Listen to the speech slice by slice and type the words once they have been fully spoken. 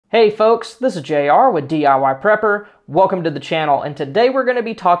Hey folks, this is JR with DIY Prepper. Welcome to the channel, and today we're going to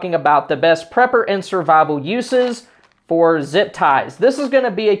be talking about the best prepper and survival uses for zip ties. This is going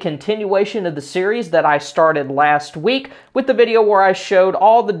to be a continuation of the series that I started last week with the video where I showed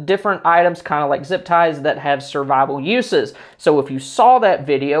all the different items, kind of like zip ties, that have survival uses. So if you saw that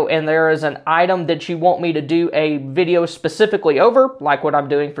video and there is an item that you want me to do a video specifically over, like what I'm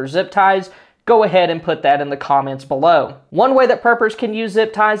doing for zip ties, go ahead and put that in the comments below. One way that preppers can use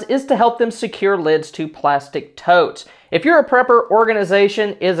zip ties is to help them secure lids to plastic totes. If you're a prepper,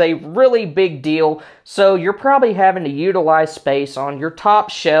 organization is a really big deal, so you're probably having to utilize space on your top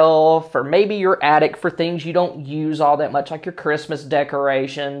shelf or maybe your attic for things you don't use all that much, like your Christmas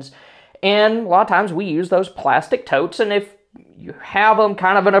decorations. And a lot of times we use those plastic totes, and if you have them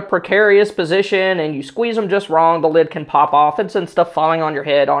kind of in a precarious position and you squeeze them just wrong, the lid can pop off and send stuff falling on your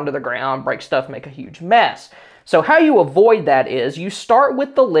head onto the ground, break stuff, make a huge mess. So how you avoid that is you start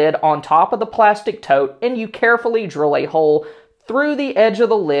with the lid on top of the plastic tote and you carefully drill a hole through the edge of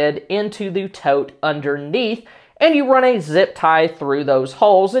the lid into the tote underneath, and you run a zip tie through those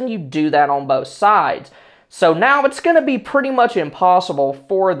holes, and you do that on both sides. So now it's going to be pretty much impossible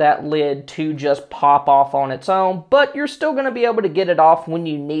for that lid to just pop off on its own, but you're still going to be able to get it off when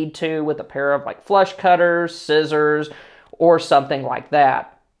you need to with a pair of like flush cutters, scissors, or something like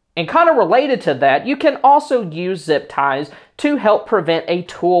that. And kind of related to that, you can also use zip ties to help prevent a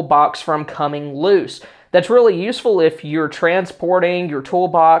toolbox from coming loose. That's really useful if you're transporting your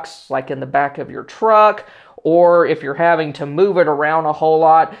toolbox like in the back of your truck, or if you're having to move it around a whole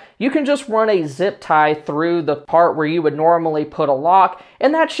lot. You can just run a zip tie through the part where you would normally put a lock,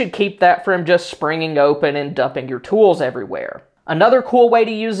 and that should keep that from just springing open and dumping your tools everywhere. Another cool way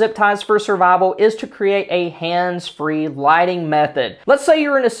to use zip ties for survival is to create a hands-free lighting method. Let's say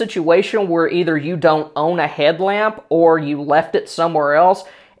you're in a situation where either you don't own a headlamp or you left it somewhere else,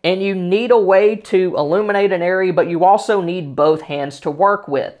 and you need a way to illuminate an area, but you also need both hands to work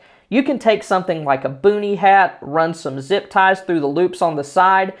with. You can take something like a boonie hat, run some zip ties through the loops on the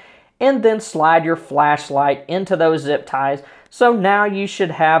side, and then slide your flashlight into those zip ties. So now you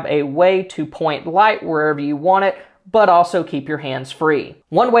should have a way to point light wherever you want it, but also keep your hands free.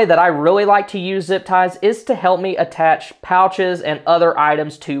 One way that I really like to use zip ties is to help me attach pouches and other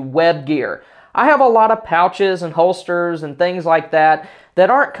items to web gear. I have a lot of pouches and holsters and things like that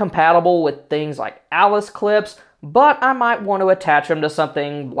aren't compatible with things like Alice clips, but I might want to attach them to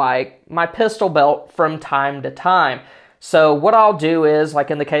something like my pistol belt from time to time. So what I'll do is,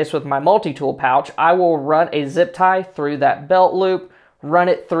 like in the case with my multi-tool pouch, I will run a zip tie through that belt loop, run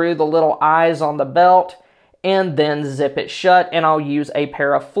it through the little eyes on the belt, and then zip it shut, and I'll use a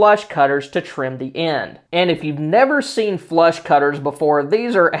pair of flush cutters to trim the end. And if you've never seen flush cutters before,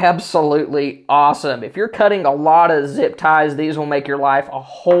 these are absolutely awesome. If you're cutting a lot of zip ties, these will make your life a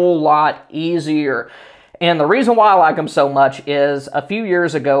whole lot easier. And the reason why I like them so much is a few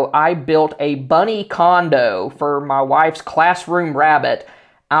years ago, I built a bunny condo for my wife's classroom rabbit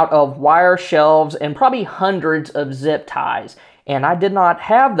out of wire shelves and probably hundreds of zip ties. And I did not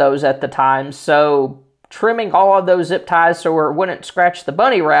have those at the time, so trimming all of those zip ties so it wouldn't scratch the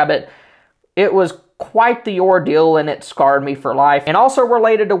bunny rabbit, it was quite the ordeal, and it scarred me for life. And also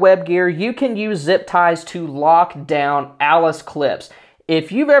related to web gear, you can use zip ties to lock down Alice clips.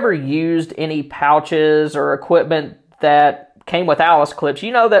 If you've ever used any pouches or equipment that came with Alice clips,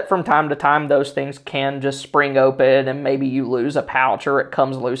 you know that from time to time those things can just spring open and maybe you lose a pouch or it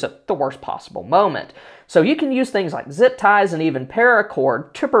comes loose at the worst possible moment. So you can use things like zip ties and even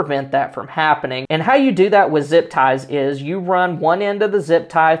paracord to prevent that from happening. And how you do that with zip ties is you run one end of the zip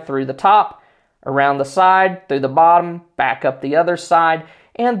tie through the top, around the side, through the bottom, back up the other side,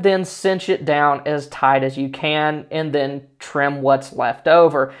 and then cinch it down as tight as you can, and then trim what's left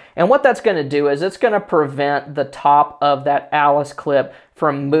over. And what that's going to do is it's going to prevent the top of that Alice clip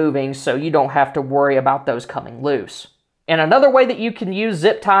from moving, so you don't have to worry about those coming loose. And another way that you can use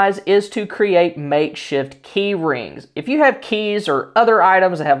zip ties is to create makeshift key rings. If you have keys or other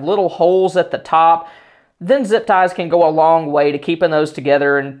items that have little holes at the top, then zip ties can go a long way to keeping those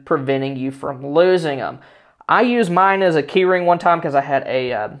together and preventing you from losing them. I used mine as a key ring one time because I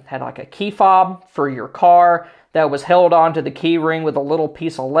had like a key fob for your car that was held onto the key ring with a little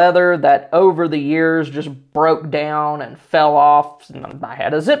piece of leather that over the years just broke down and fell off. And I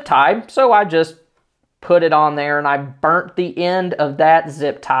had a zip tie, so I just put it on there and I burnt the end of that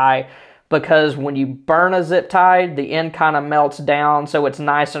zip tie because when you burn a zip tie, the end kind of melts down so it's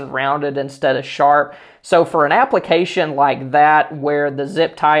nice and rounded instead of sharp. So for an application like that where the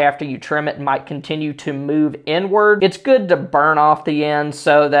zip tie after you trim it might continue to move inward, it's good to burn off the end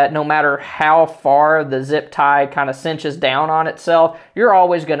so that no matter how far the zip tie kind of cinches down on itself, you're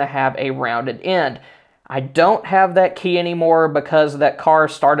always going to have a rounded end. I don't have that key anymore because that car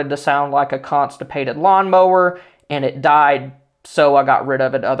started to sound like a constipated lawnmower and it died, so I got rid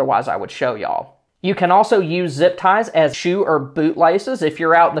of it, otherwise I would show y'all. You can also use zip ties as shoe or boot laces. If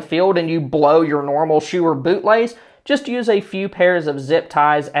you're out in the field and you blow your normal shoe or boot lace, just use a few pairs of zip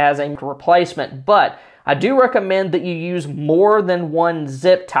ties as a replacement. But I do recommend that you use more than one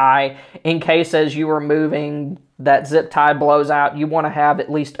zip tie in case as you are moving that zip tie blows out. You want to have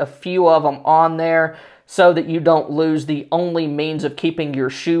at least a few of them on there so that you don't lose the only means of keeping your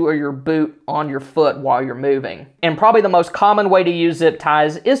shoe or your boot on your foot while you're moving. And probably the most common way to use zip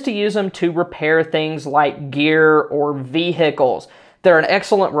ties is to use them to repair things like gear or vehicles. They're an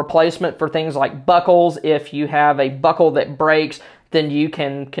excellent replacement for things like buckles. If you have a buckle that breaks, then you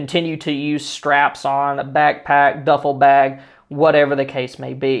can continue to use straps on a backpack, duffel bag, whatever the case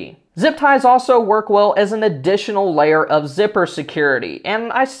may be. Zip ties also work well as an additional layer of zipper security,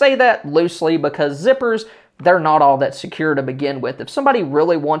 and I say that loosely because zippers, they're not all that secure to begin with. If somebody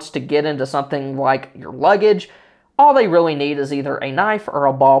really wants to get into something like your luggage, all they really need is either a knife or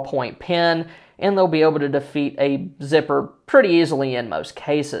a ballpoint pen, and they'll be able to defeat a zipper pretty easily in most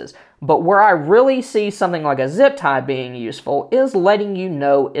cases. But where I really see something like a zip tie being useful is letting you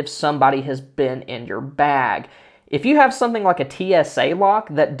know if somebody has been in your bag. If you have something like a TSA lock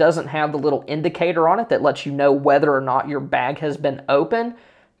that doesn't have the little indicator on it that lets you know whether or not your bag has been opened,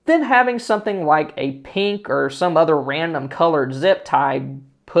 then having something like a pink or some other random colored zip tie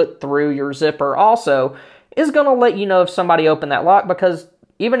put through your zipper also is going to let you know if somebody opened that lock, because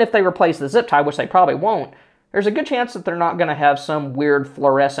even if they replace the zip tie, which they probably won't, there's a good chance that they're not going to have some weird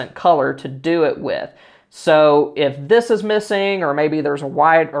fluorescent color to do it with. So if this is missing, or maybe there's a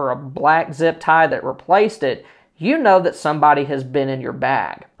white or a black zip tie that replaced it, you know that somebody has been in your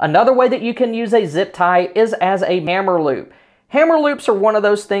bag. Another way that you can use a zip tie is as a hammer loop. Hammer loops are one of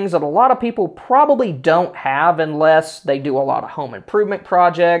those things that a lot of people probably don't have unless they do a lot of home improvement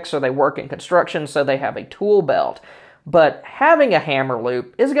projects or they work in construction, so they have a tool belt. But having a hammer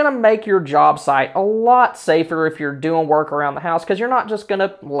loop is going to make your job site a lot safer if you're doing work around the house, because you're not just going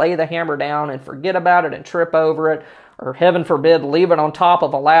to lay the hammer down and forget about it and trip over it, or heaven forbid, leave it on top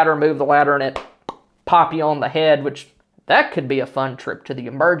of a ladder, move the ladder, and it pop you on the head, which that could be a fun trip to the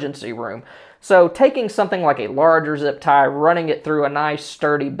emergency room. So taking something like a larger zip tie, running it through a nice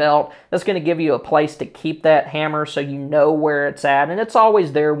sturdy belt, that's going to give you a place to keep that hammer so you know where it's at, and it's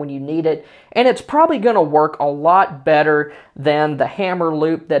always there when you need it. And it's probably going to work a lot better than the hammer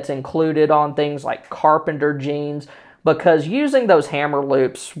loop that's included on things like carpenter jeans, because using those hammer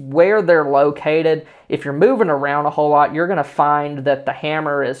loops where they're located, if you're moving around a whole lot, you're going to find that the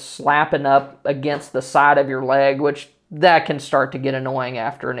hammer is slapping up against the side of your leg, which that can start to get annoying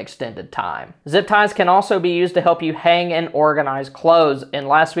after an extended time. Zip ties can also be used to help you hang and organize clothes. In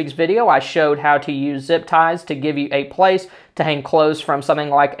last week's video, I showed how to use zip ties to give you a place to hang clothes from something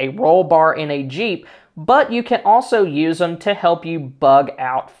like a roll bar in a Jeep, but you can also use them to help you bug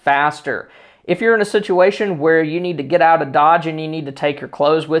out faster. If you're in a situation where you need to get out of Dodge and you need to take your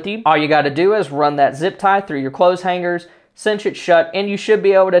clothes with you, all you got to do is run that zip tie through your clothes hangers, cinch it shut, and you should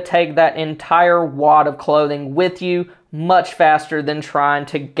be able to take that entire wad of clothing with you much faster than trying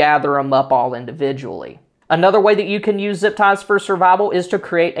to gather them up all individually. Another way that you can use zip ties for survival is to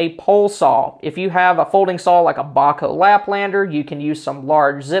create a pole saw. If you have a folding saw like a Bahco Laplander, you can use some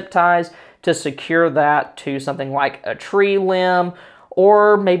large zip ties to secure that to something like a tree limb,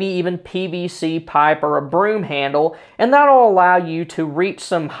 or maybe even PVC pipe or a broom handle, and that'll allow you to reach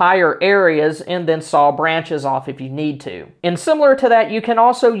some higher areas and then saw branches off if you need to. And similar to that, you can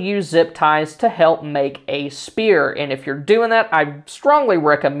also use zip ties to help make a spear, and if you're doing that, I strongly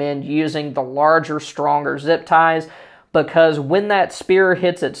recommend using the larger, stronger zip ties, because when that spear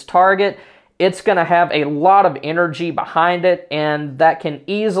hits its target, it's going to have a lot of energy behind it, and that can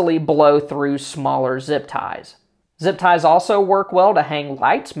easily blow through smaller zip ties. Zip ties also work well to hang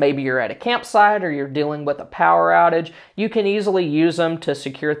lights. Maybe you're at a campsite or you're dealing with a power outage. You can easily use them to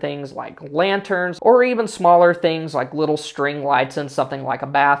secure things like lanterns, or even smaller things like little string lights in something like a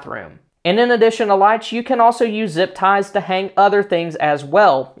bathroom. And in addition to lights, you can also use zip ties to hang other things as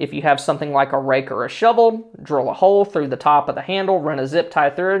well. If you have something like a rake or a shovel, drill a hole through the top of the handle, run a zip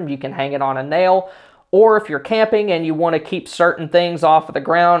tie through it, and you can hang it on a nail. Or if you're camping and you want to keep certain things off of the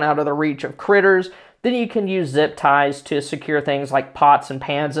ground, out of the reach of critters, then you can use zip ties to secure things like pots and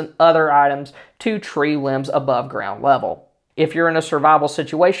pans and other items to tree limbs above ground level. If you're in a survival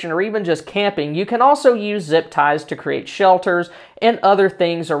situation or even just camping, you can also use zip ties to create shelters and other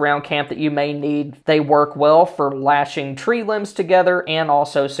things around camp that you may need. They work well for lashing tree limbs together and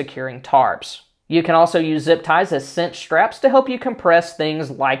also securing tarps. You can also use zip ties as cinch straps to help you compress things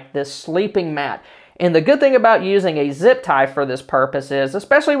like this sleeping mat. And the good thing about using a zip tie for this purpose is,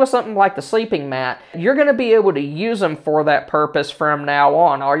 especially with something like the sleeping mat, you're going to be able to use them for that purpose from now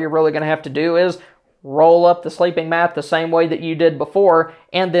on. All you're really going to have to do is roll up the sleeping mat the same way that you did before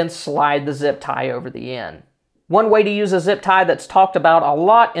and then slide the zip tie over the end. One way to use a zip tie that's talked about a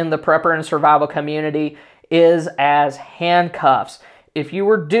lot in the prepper and survival community is as handcuffs. If you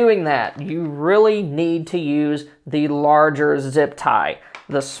were doing that, you really need to use the larger zip tie.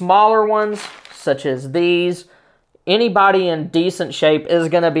 The smaller ones, such as these, anybody in decent shape is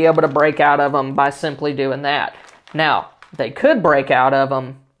going to be able to break out of them by simply doing that. Now, they could break out of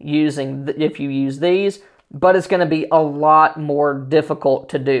them if you use these, but it's going to be a lot more difficult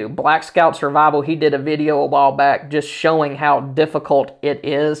to do. Black Scout Survival, he did a video a while back just showing how difficult it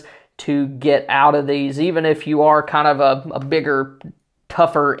is to get out of these, even if you are kind of a bigger,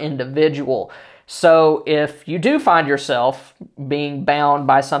 tougher individual. So if you do find yourself being bound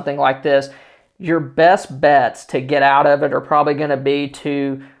by something like this, your best bets to get out of it are probably going to be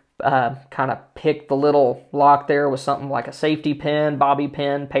to kind of pick the little lock there with something like a safety pin, bobby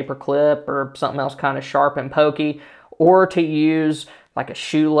pin, paper clip, or something else kind of sharp and pokey, or to use like a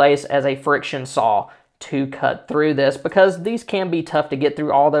shoelace as a friction saw to cut through this, because these can be tough to get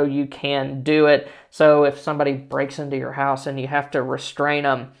through, although you can do it. So if somebody breaks into your house and you have to restrain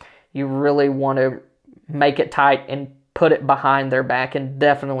them, you really want to make it tight and put it behind their back and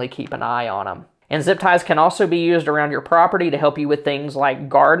definitely keep an eye on them. And zip ties can also be used around your property to help you with things like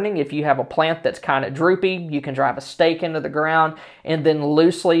gardening. If you have a plant that's kind of droopy, you can drive a stake into the ground and then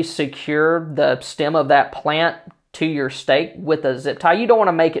loosely secure the stem of that plant to your stake with a zip tie. You don't want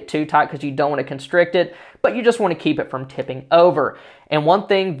to make it too tight because you don't want to constrict it, but you just want to keep it from tipping over. And one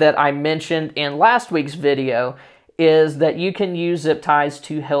thing that I mentioned in last week's video is that you can use zip ties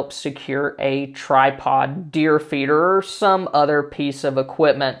to help secure a tripod, deer feeder, or some other piece of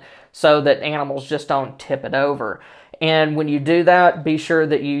equipment so that animals just don't tip it over. And when you do that, be sure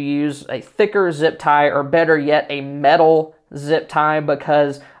that you use a thicker zip tie, or better yet, a metal zip tie,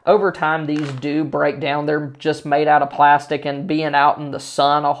 because over time these do break down. They're just made out of plastic, and being out in the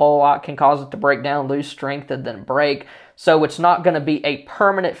sun a whole lot can cause it to break down, lose strength, and then break. So it's not going to be a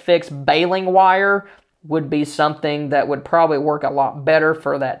permanent fix. Baling wire would be something that would probably work a lot better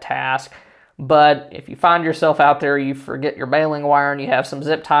for that task. But if you find yourself out there, you forget your baling wire and you have some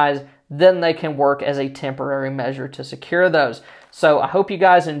zip ties, then they can work as a temporary measure to secure those. So I hope you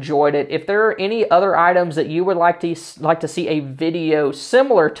guys enjoyed it. If there are any other items that you would like to see a video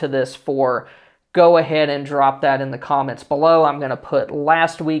similar to this for, go ahead and drop that in the comments below. I'm going to put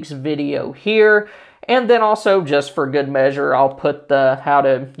last week's video here. And then also, just for good measure, I'll put the how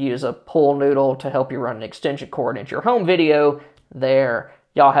to use a pool noodle to help you run an extension cord into your home video there.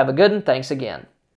 Y'all have a good one. Thanks again.